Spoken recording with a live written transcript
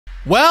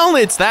Well,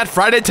 it's that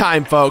Friday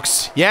time,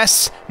 folks.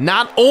 Yes,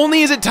 not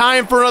only is it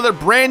time for another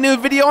brand new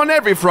video on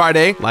every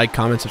Friday, like,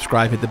 comment,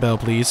 subscribe, hit the bell,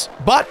 please,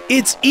 but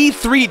it's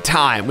E3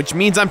 time, which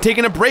means I'm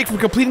taking a break from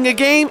completing a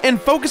game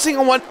and focusing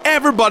on what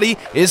everybody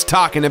is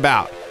talking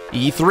about,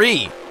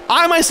 E3.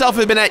 I myself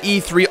have been at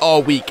E3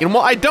 all week, and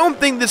while I don't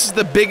think this is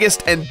the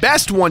biggest and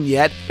best one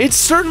yet, it's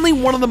certainly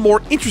one of the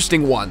more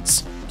interesting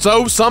ones.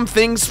 So, some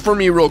things for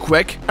me real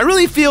quick. I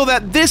really feel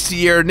that this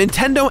year,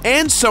 Nintendo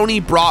and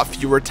Sony brought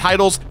fewer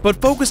titles, but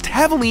focused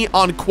heavily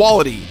on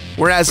quality,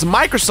 whereas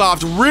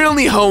Microsoft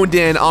really honed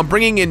in on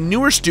bringing in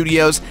newer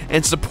studios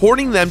and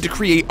supporting them to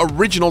create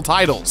original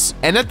titles.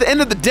 And at the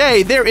end of the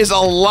day, there is a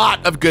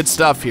lot of good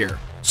stuff here.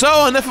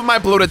 So, enough of my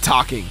bloated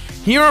talking.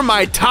 Here are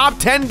my top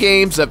 10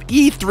 games of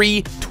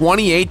E3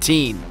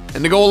 2018.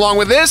 And to go along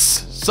with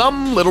this,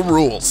 some little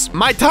rules.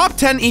 My top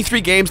 10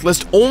 E3 games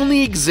list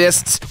only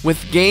exists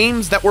with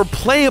games that were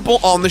playable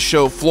on the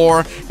show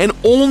floor and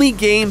only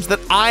games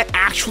that I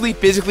actually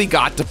physically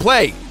got to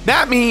play.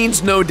 That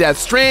means no Death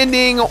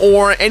Stranding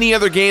or any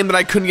other game that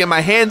I couldn't get my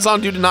hands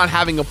on due to not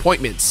having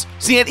appointments.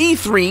 See, at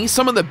E3,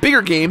 some of the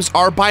bigger games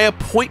are by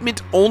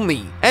appointment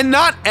only. And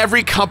not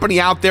every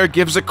company out there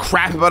gives a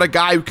crap about a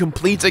guy who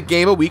completes a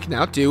game a week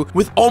now too,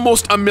 with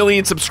almost 1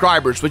 million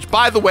subscribers, which,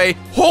 by the way,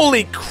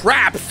 holy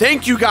crap,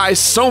 thank you guys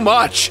so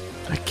much.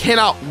 I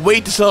cannot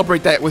wait to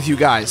celebrate that with you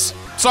guys.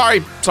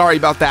 Sorry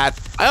about that.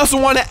 I also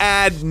want to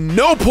add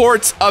no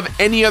ports of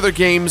any other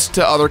games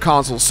to other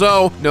consoles,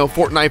 so no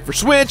Fortnite for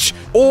Switch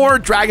or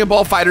Dragon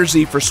Ball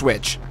FighterZ for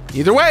Switch.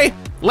 Either way,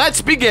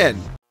 let's begin.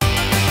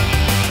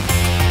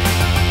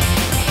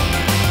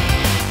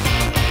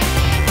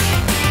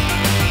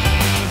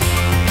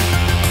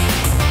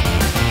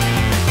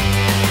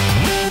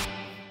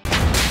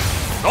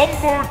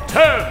 Number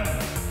 10.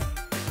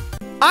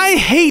 I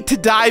hate to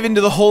dive into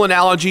the whole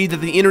analogy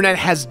that the internet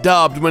has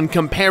dubbed when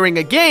comparing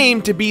a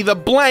game to be the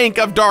blank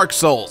of Dark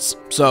Souls,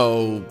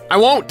 so I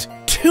won't.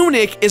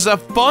 Tunic is a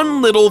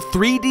fun little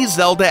 3D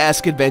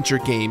Zelda-esque adventure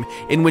game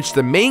in which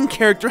the main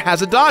character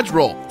has a dodge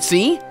roll.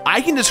 See? I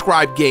can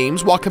describe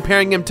games while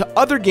comparing them to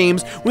other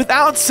games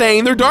without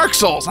saying they're Dark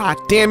Souls. Ah,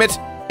 damn it.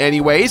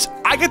 Anyways,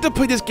 I got to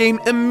play this game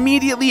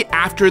immediately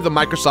after the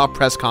Microsoft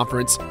press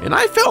conference, and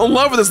I fell in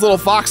love with this little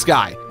fox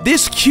guy.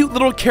 This cute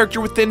little character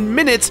within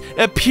minutes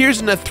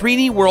appears in a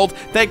 3D world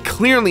that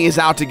clearly is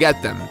out to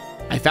get them.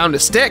 I found a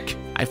stick.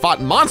 I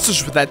fought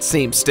monsters with that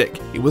same stick.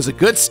 It was a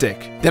good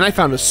stick. Then I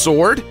found a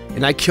sword,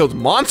 and I killed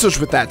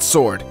monsters with that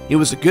sword. It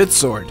was a good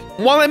sword.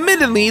 While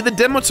admittedly, the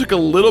demo took a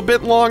little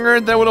bit longer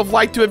than I would have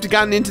liked to have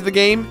gotten into the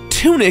game,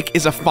 Tunic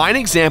is a fine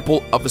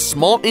example of a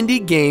small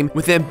indie game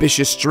with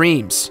ambitious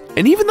dreams.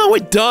 And even though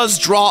it does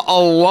draw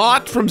a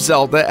lot from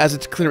Zelda as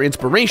its clear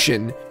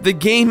inspiration, the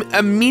game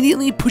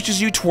immediately pushes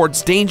you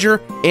towards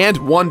danger and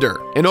wonder.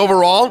 And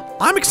overall,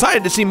 I'm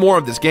excited to see more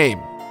of this game.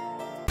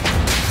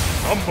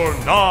 Number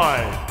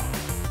 9.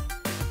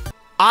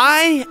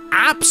 I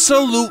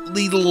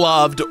absolutely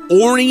loved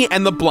Ori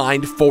and the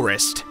Blind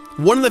Forest.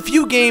 One of the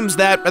few games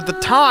that, at the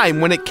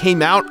time when it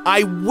came out,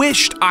 I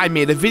wished I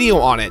made a video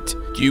on it.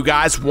 Do you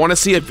guys want to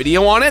see a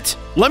video on it?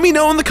 Let me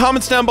know in the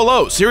comments down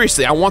below.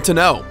 Seriously, I want to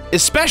know.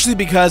 Especially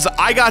because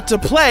I got to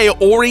play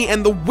Ori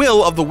and the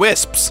Will of the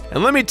Wisps.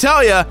 And let me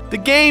tell ya, the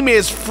game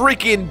is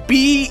freaking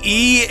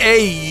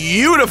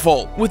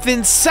beautiful.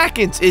 Within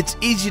seconds, it's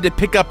easy to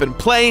pick up and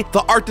play.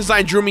 The art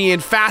design drew me in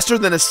faster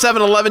than a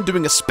 7-Eleven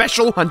doing a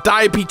special on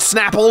Diabetes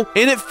Snapple.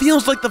 And it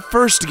feels like the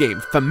first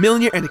game,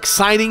 familiar and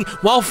exciting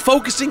while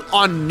focusing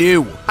on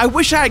new. I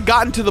wish I had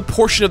gotten to the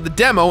portion of the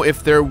demo,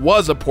 if there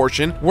was a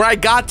portion, where I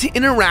got to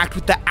interact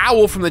with the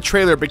owl from the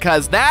trailer,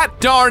 because that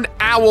darn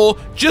owl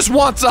just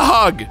wants a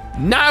hug.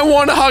 Now I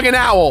want to hug an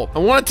owl. I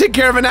want to take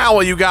care of an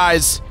owl, you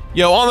guys.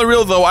 Yo, on the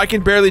real though, I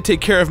can barely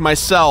take care of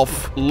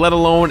myself, let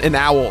alone an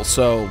owl,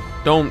 so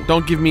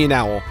don't give me an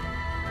owl.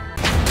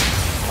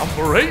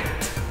 Number 8.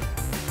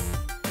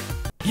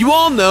 You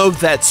all know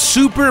that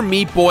Super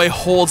Meat Boy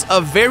holds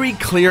a very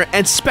clear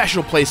and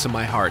special place in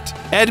my heart.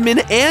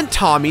 Edmund and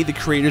Tommy, the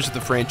creators of the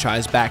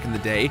franchise back in the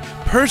day,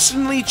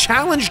 personally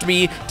challenged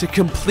me to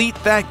complete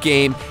that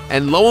game,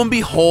 and lo and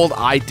behold,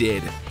 I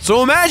did.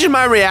 So imagine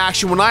my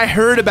reaction when I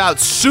heard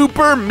about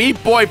Super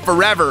Meat Boy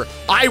Forever.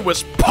 I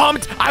was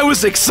pumped, I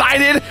was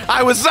excited,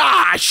 I was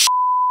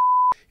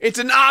it's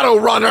an auto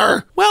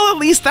runner! Well, at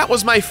least that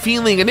was my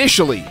feeling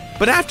initially.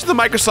 But after the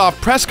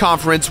Microsoft press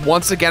conference,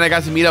 once again I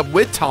got to meet up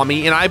with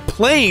Tommy and I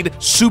played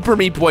Super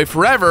Meat Boy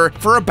Forever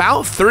for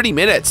about 30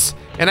 minutes.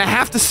 And I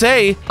have to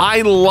say,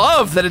 I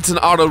love that it's an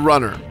auto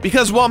runner,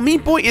 because while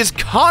Meat Boy is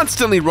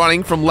constantly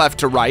running from left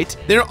to right,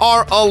 there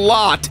are a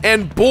lot,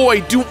 and boy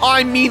do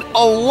I mean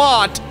a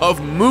lot,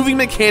 of moving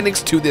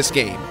mechanics to this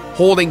game.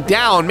 Holding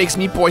down makes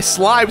Meat Boy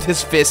slide with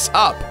his fists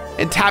up,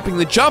 and tapping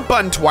the jump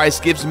button twice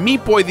gives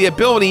Meat Boy the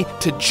ability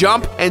to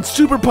jump and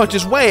super punch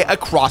his way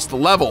across the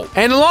level.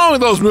 And along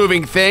with those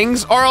moving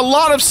things are a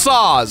lot of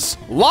saws.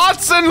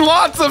 Lots and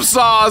lots of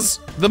saws.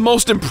 The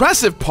most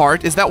impressive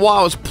part is that while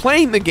I was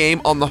playing the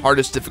game on the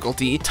hardest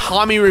difficulty,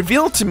 Tommy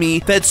revealed to me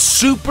that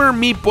Super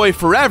Meat Boy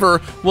Forever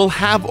will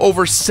have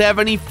over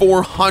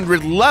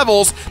 7,400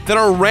 levels that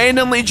are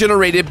randomly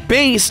generated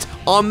based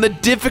on the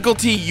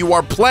difficulty you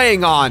are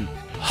playing on.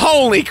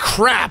 Holy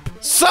crap!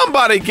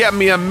 Somebody get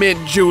me a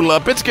mint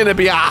julep. It's gonna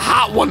be a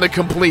hot one to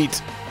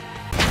complete.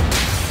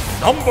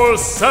 Number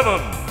 7.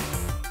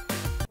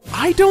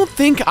 I don't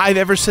think I've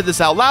ever said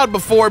this out loud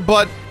before,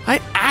 but I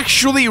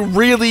actually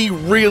really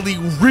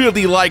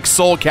like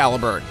Soul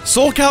Calibur.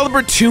 Soul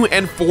Calibur 2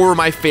 and 4 are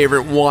my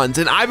favorite ones,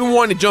 and I've been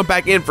wanting to jump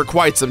back in for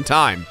quite some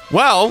time.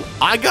 Well,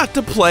 I got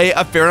to play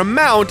a fair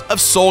amount of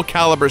Soul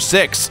Calibur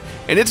 6,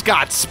 and it's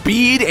got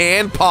speed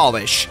and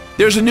polish.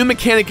 There's a new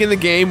mechanic in the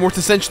game where it's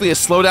essentially a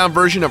slowdown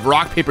version of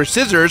rock, paper,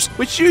 scissors,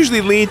 which usually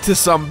lead to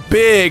some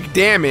big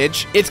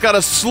damage. It's got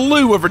a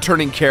slew of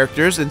returning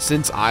characters, and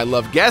since I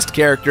love guest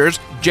characters,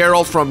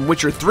 Gerald from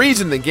Witcher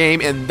 3's in the game,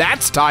 and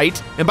that's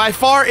tight. And by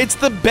far, it's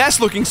the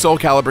best looking Soul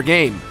Calibur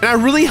game. And I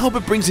really hope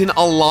it brings in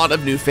a lot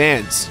of new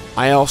fans.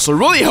 I also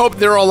really hope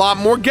there are a lot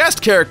more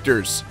guest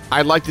characters.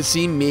 I'd like to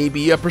see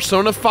maybe a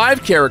Persona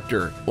 5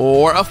 character,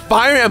 or a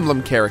Fire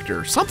Emblem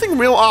character. Something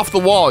real off the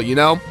wall, you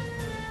know?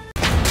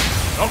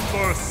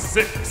 Number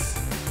 6.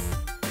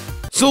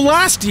 So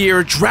last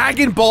year,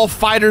 Dragon Ball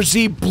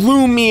FighterZ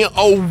blew me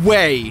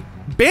away.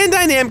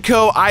 Bandai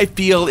Namco, I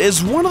feel,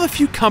 is one of the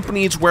few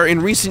companies where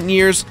in recent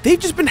years, they've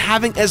just been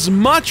having as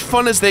much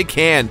fun as they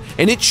can,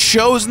 and it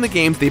shows in the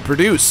games they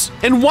produce.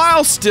 And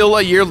while still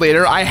a year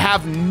later, I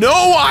have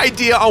no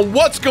idea on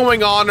what's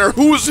going on or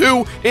who's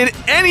who in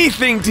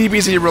anything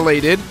DBZ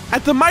related,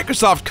 at the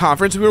Microsoft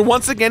conference, we were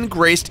once again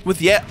graced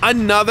with yet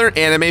another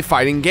anime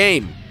fighting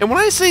game. And when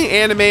I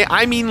say anime,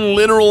 I mean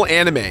literal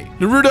anime.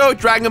 Naruto,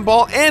 Dragon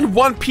Ball, and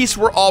One Piece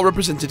were all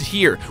represented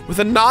here, with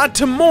a nod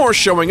to more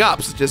showing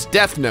up, such as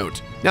Death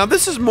Note. Now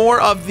this is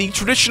more of the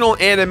traditional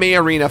anime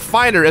arena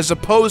fighter as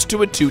opposed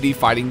to a 2D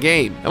fighting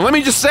game. And let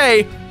me just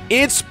say,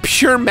 it's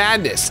pure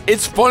madness.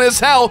 It's fun as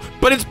hell,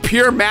 but it's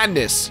pure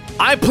madness.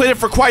 I played it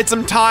for quite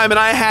some time and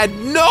I had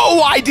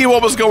no idea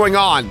what was going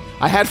on.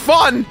 I had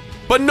fun,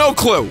 but no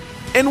clue.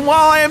 And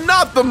while I am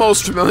not the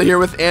most familiar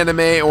with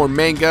anime or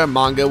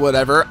manga,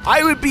 whatever,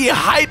 I would be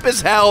hype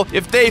as hell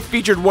if they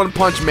featured One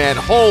Punch Man.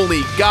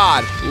 Holy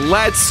God,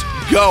 let's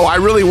go. I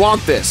really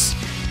want this.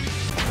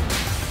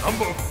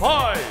 Number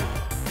 5.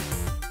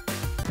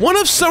 One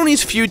of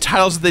Sony's few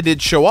titles that they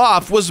did show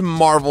off was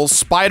Marvel's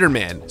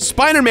Spider-Man.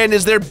 Spider-Man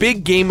is their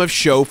big game of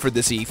show for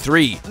this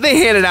E3. They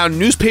handed out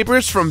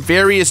newspapers from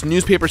various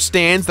newspaper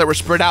stands that were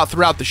spread out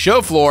throughout the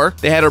show floor.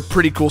 They had a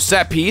pretty cool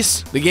set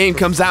piece. The game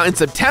comes out in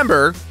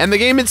September, and the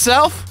game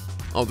itself?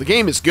 Oh, the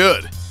game is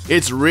good.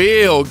 It's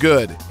real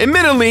good.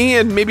 Admittedly,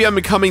 and maybe I'm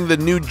becoming the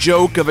new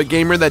joke of a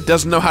gamer that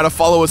doesn't know how to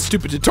follow a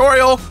stupid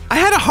tutorial, I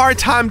had a hard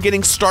time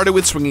getting started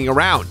with swinging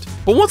around.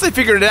 But once I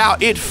figured it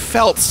out, it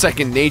felt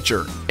second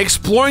nature.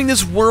 Exploring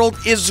this world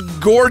is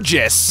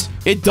gorgeous.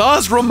 It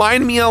does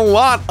remind me a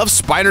lot of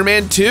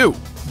Spider-Man 2.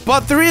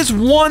 But there is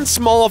one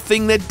small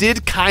thing that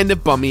did kind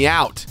of bum me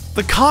out.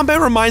 The combat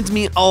reminds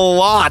me a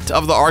lot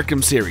of the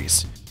Arkham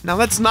series. Now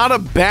that's not a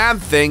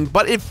bad thing,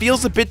 but it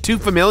feels a bit too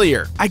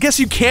familiar. I guess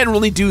you can't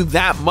really do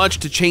that much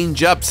to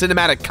change up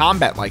cinematic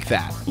combat like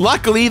that.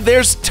 Luckily,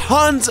 there's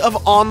tons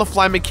of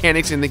on-the-fly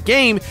mechanics in the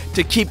game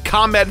to keep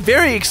combat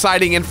very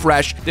exciting and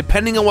fresh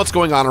depending on what's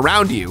going on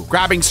around you.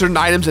 Grabbing certain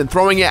items and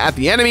throwing it at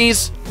the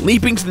enemies,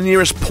 leaping to the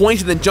nearest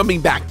point and then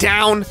jumping back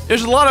down.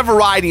 There's a lot of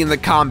variety in the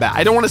combat.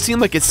 I don't want to seem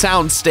like it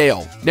sounds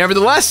stale.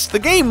 Nevertheless, the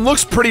game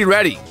looks pretty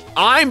ready.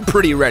 I'm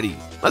pretty ready.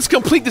 Let's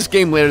complete this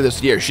game later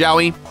this year, shall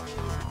we?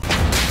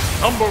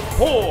 Number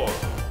 4.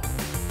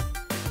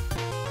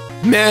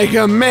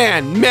 Mega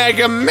Man,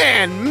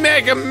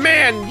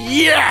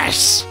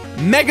 yes!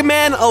 Mega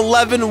Man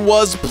 11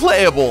 was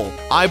playable.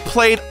 I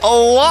played a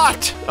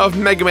lot of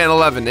Mega Man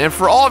 11, and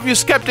for all of you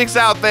skeptics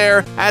out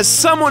there, as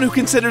someone who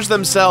considers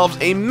themselves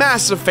a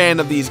massive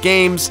fan of these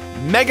games,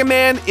 Mega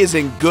Man is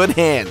in good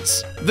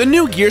hands. The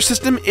new gear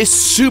system is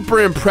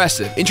super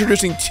impressive,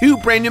 introducing 2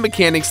 brand new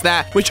mechanics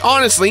that, which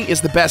honestly is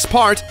the best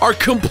part, are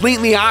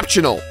completely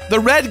optional. The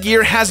red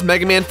gear has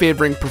Mega Man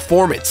favoring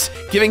performance,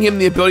 giving him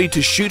the ability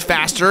to shoot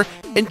faster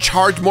and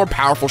charge more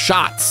powerful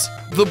shots.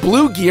 The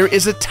blue gear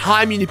is a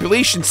time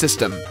manipulation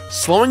system,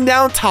 slowing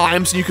down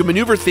time so you can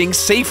maneuver things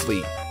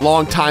safely.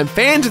 Longtime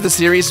fans of the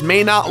series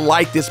may not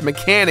like this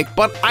mechanic,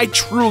 but I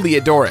truly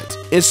adore it.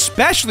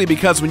 Especially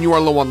because when you are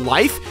low on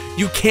life,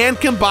 you can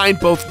combine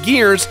both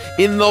gears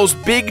in those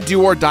big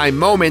do-or-die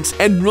moments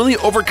and really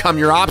overcome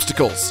your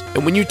obstacles.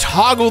 And when you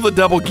toggle the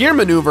double gear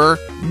maneuver,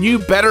 you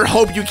better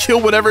hope you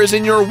kill whatever is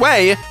in your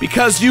way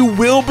because you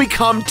will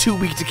become too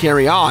weak to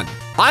carry on.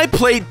 I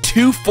played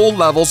 2 full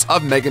levels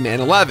of Mega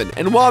Man 11,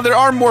 and while there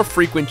are more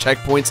frequent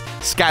checkpoints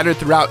scattered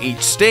throughout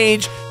each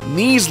stage,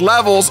 these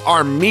levels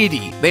are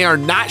meaty. They are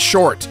not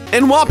short.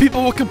 And while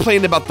people will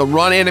complain about the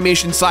run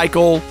animation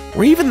cycle,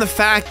 or even the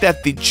fact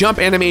that the jump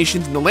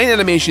animations and the lane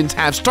animations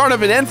have start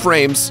of and end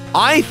frames,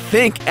 I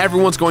think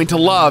everyone's going to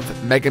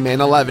love Mega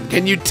Man 11.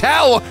 Can you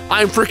tell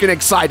I'm freaking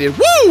excited?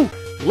 Woo!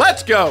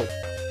 Let's go!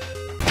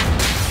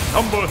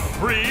 Number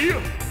 3.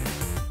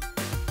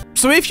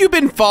 So if you've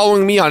been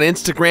following me on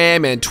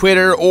Instagram and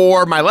Twitter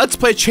or my Let's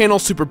Play channel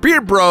Super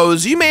Beard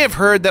Bros, you may have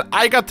heard that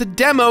I got to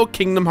demo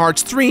Kingdom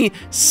Hearts 3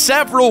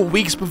 several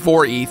weeks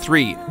before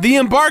E3. The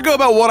embargo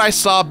about what I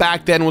saw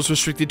back then was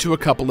restricted to a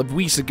couple of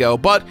weeks ago,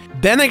 but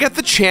then I got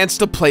the chance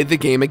to play the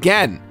game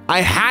again.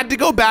 I had to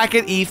go back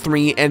at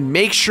E3 and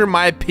make sure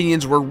my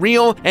opinions were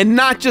real and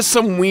not just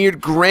some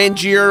weird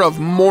grandeur of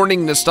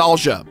morning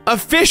nostalgia.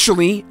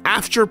 Officially,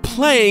 after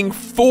playing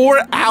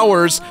 4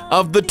 hours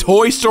of the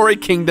Toy Story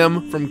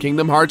Kingdom from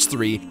Kingdom Hearts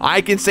 3, I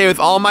can say with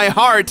all my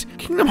heart,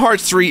 Kingdom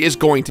Hearts 3 is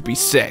going to be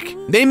sick.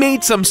 They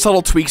made some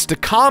subtle tweaks to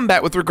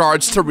combat with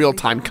regards to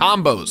real-time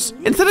combos.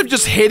 Instead of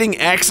just hitting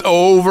X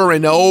over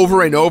and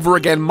over and over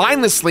again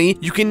mindlessly,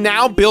 you can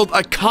now build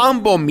a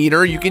combo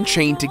meter you can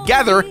chain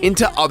together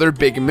into other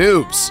big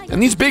moves.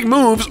 And these big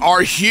moves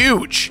are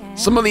huge.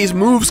 Some of these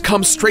moves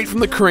come straight from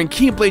the current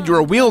Keyblade you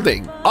are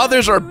wielding.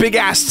 Others are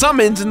big-ass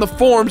summons in the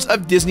forms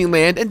of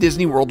Disneyland and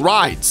Disney World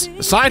rides.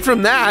 Aside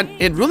from that,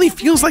 it really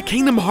feels like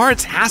Kingdom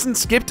Hearts hasn't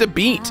skipped a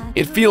beat.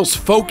 It feels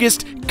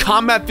focused,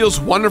 combat feels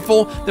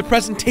wonderful, the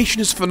presentation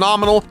is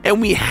phenomenal,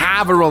 and we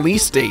have a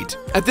release date.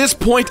 At this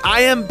point,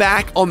 I am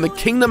back on the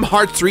Kingdom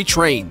Hearts 3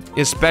 train,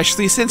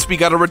 especially since we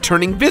got a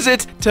returning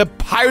visit to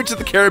Pirates of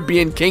the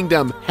Caribbean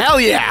Kingdom. Hell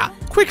yeah!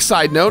 Quick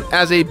side note,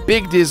 as a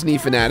big Disney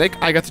fanatic,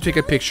 I got to take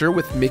a picture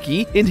with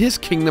Mickey in his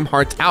Kingdom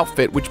Hearts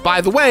outfit, which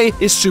by the way,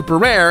 is super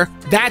rare.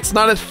 That's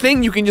not a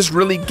thing you can just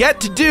really get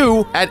to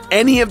do at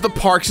any of the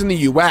parks in the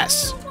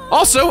US.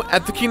 Also,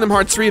 at the Kingdom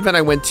Hearts 3 event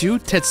I went to,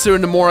 Tetsuya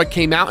Nomura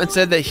came out and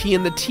said that he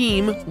and the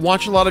team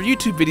watch a lot of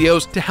YouTube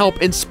videos to help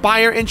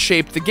inspire and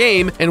shape the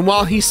game, and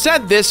while he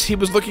said this, he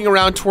was looking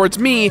around towards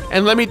me,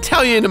 and let me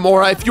tell you,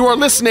 Nomura, if you are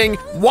listening,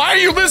 why are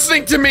you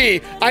listening to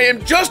me? I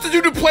am just a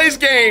dude who plays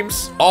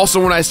games!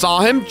 Also, when I saw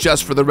him,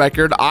 just for the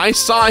record, I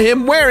saw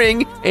him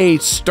wearing a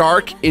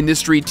Stark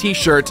Industry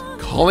t-shirt,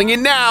 calling it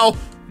now,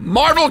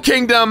 Marvel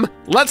Kingdom,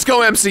 let's go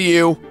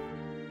MCU!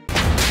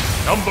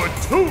 Number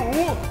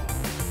 2.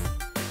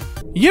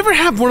 You ever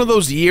have one of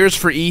those years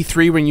for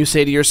E3 when you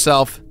say to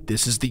yourself,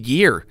 this is the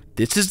year.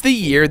 This is the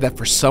year that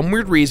for some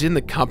weird reason,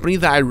 the company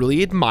that I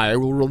really admire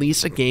will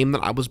release a game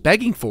that I was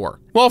begging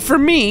for. Well, for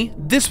me,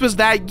 this was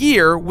that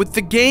year, with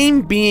the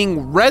game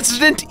being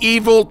Resident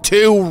Evil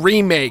 2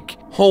 Remake.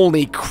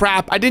 Holy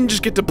crap, I didn't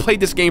just get to play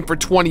this game for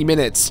 20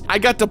 minutes. I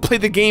got to play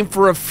the game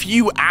for a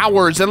few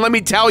hours, and let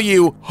me tell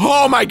you,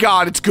 oh my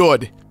god, it's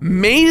good.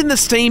 Made in the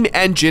same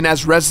engine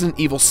as Resident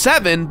Evil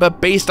 7,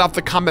 but based off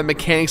the combat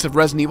mechanics of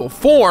Resident Evil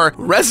 4,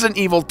 Resident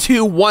Evil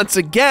 2 once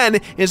again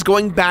is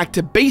going back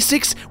to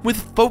basics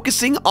with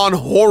focusing on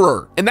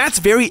horror. And that's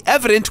very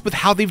evident with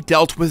how they've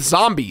dealt with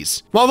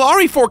zombies. While the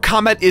RE4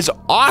 combat is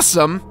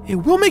awesome, it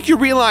will make you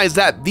realize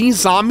that these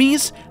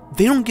zombies,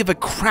 they don't give a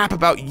crap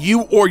about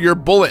you or your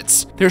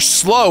bullets. They're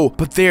slow,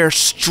 but they're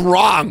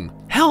strong.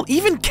 Hell,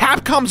 even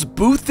Capcom's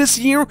booth this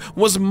year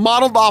was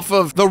modeled off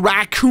of the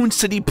Raccoon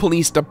City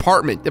Police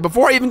Department. And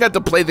before I even got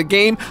to play the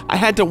game, I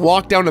had to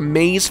walk down a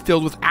maze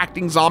filled with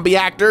acting zombie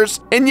actors.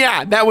 And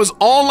yeah, that was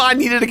all I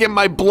needed to get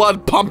my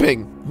blood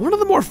pumping. One of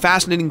the more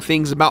fascinating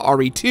things about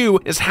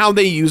RE2 is how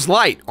they use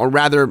light, or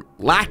rather,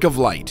 lack of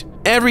light.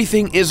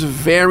 Everything is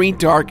very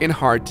dark and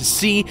hard to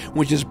see,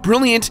 which is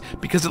brilliant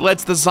because it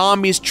lets the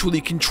zombies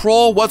truly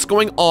control what's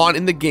going on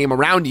in the game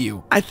around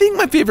you. I think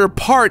my favorite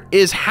part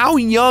is how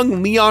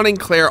young Leon and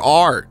Claire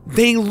are.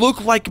 They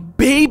look like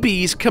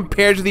babies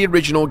compared to the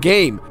original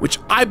game, which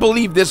I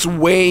believe this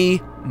way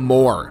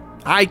more.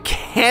 I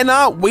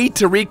cannot wait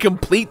to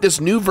recomplete this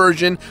new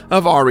version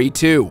of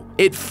RE2.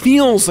 It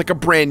feels like a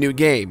brand new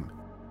game.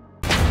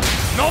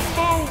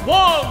 Number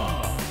 1.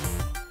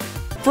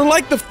 For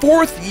like the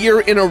 4th year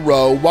in a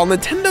row, while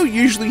Nintendo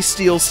usually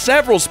steals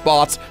several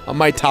spots on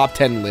my top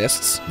 10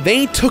 lists,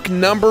 they took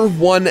number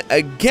 1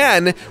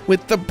 again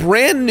with the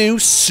brand new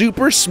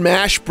Super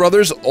Smash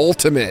Bros.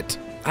 Ultimate.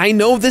 I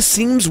know this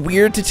seems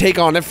weird to take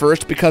on at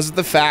first because of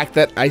the fact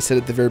that I said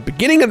at the very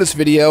beginning of this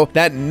video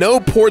that no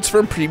ports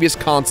from previous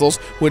consoles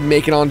would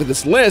make it onto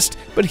this list,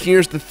 but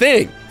here's the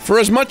thing. For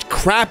as much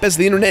crap as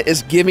the internet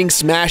is giving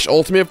Smash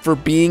Ultimate for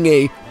being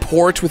a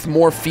port with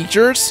more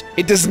features,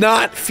 it does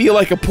not feel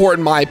like a port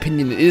in my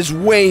opinion. It is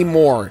way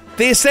more.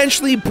 They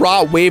essentially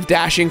brought wave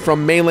dashing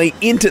from Melee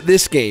into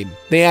this game.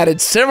 They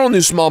added several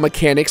new small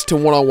mechanics to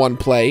one-on-one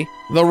play.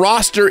 The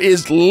roster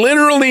is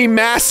literally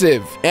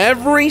massive.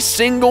 Every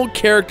single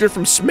character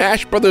from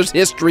Smash Bros.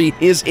 History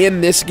is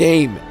in this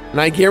game,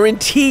 and I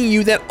guarantee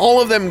you that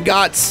all of them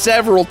got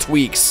several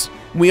tweaks.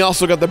 We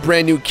also got the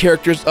brand new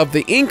characters of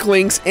the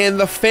Inklings, and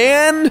the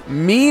fan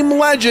meme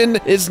legend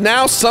is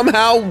now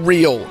somehow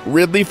real.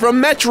 Ridley from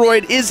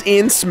Metroid is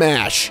in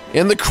Smash.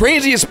 And the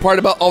craziest part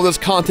about all this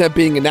content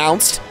being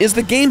announced is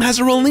the game has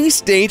a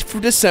release date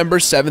for December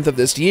 7th of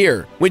this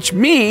year, which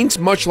means,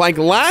 much like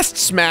last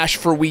Smash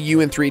for Wii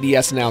U and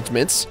 3DS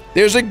announcements,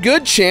 there's a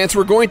good chance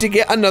we're going to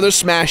get another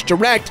Smash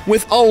Direct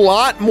with a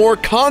lot more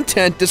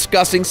content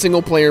discussing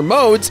single-player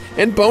modes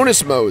and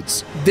bonus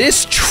modes.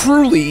 This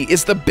truly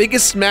is the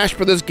biggest Smash Bros.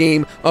 Bros.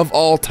 Game of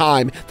all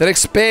time that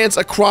expands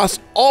across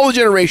all the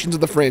generations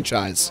of the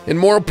franchise. And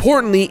more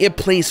importantly, it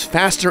plays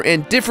faster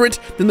and different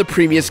than the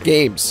previous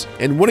games.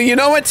 And wouldn't you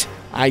know it,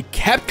 I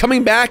kept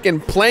coming back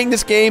and playing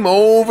this game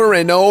over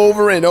and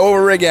over and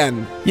over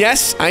again.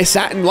 Yes, I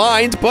sat in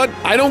lines, but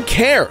I don't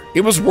care.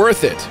 It was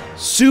worth it.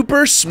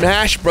 Super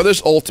Smash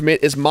Bros. Ultimate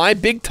is my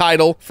big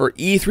title for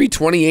E3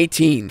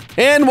 2018.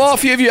 And while a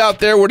few of you out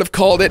there would have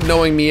called it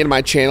knowing me and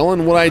my channel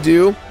and what I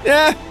do,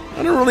 I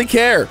don't really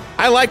care.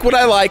 I like what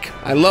I like.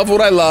 I love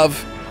what I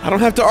love. I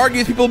don't have to argue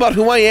with people about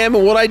who I am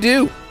and what I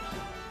do.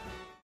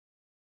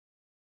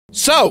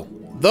 So,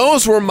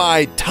 those were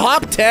my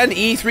top 10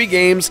 E3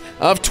 games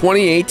of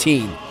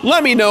 2018.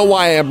 Let me know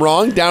why I am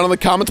wrong down in the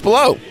comments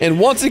below. And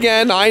once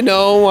again, I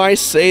know I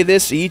say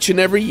this each and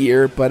every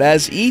year, but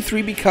as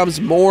E3 becomes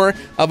more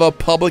of a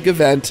public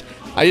event,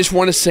 I just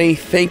want to say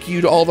thank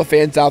you to all the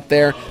fans out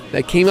there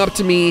that came up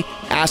to me,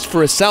 asked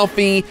for a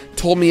selfie,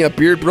 told me a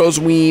Beard Bros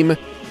weem,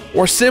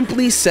 or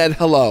simply said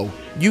hello.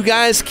 You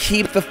guys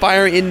keep the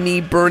fire in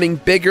me burning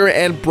bigger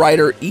and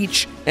brighter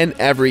each and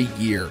every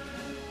year.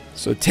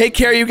 So take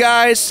care, you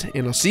guys,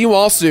 and I'll see you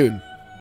all soon.